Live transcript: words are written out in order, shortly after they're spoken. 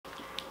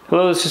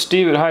Hello, this is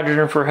Steve at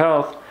Hydrogen for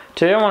Health.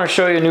 Today I want to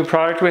show you a new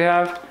product we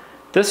have.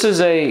 This is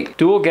a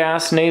dual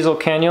gas nasal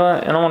cannula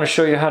and I want to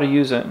show you how to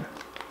use it.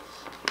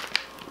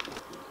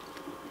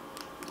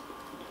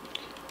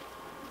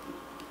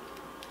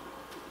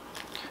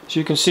 So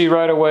you can see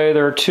right away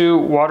there are two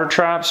water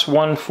traps,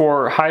 one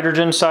for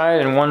hydrogen side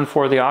and one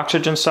for the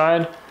oxygen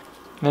side.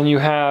 Then you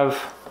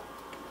have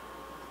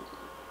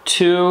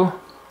two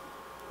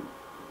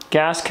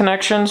gas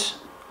connections.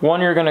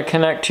 One you're going to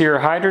connect to your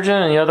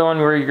hydrogen and the other one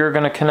where you're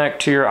going to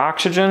connect to your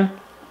oxygen.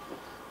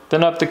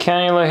 Then up the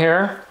cannula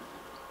here,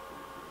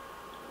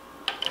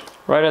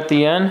 right at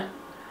the end,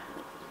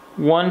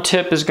 one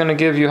tip is going to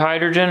give you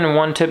hydrogen and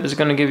one tip is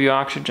going to give you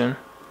oxygen.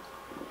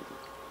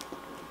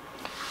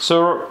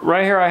 So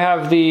right here I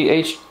have the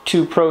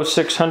H2 Pro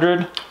 600.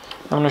 I'm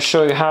going to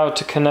show you how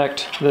to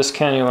connect this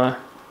cannula.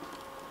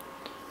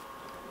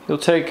 You'll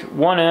take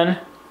one end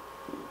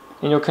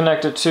and you'll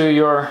connect it to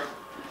your,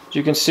 as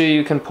you can see,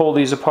 you can pull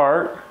these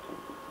apart.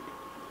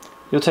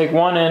 You'll take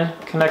one end,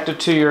 connect it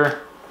to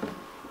your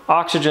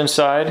oxygen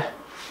side,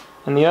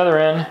 and the other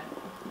end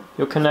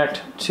you'll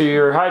connect to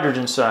your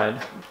hydrogen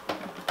side.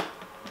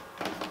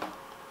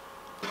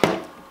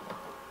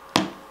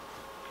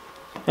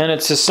 And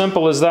it's as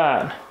simple as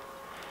that.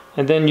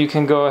 And then you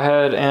can go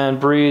ahead and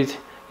breathe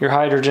your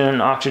hydrogen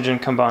and oxygen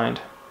combined.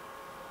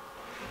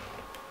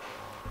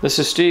 This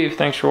is Steve.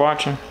 Thanks for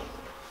watching.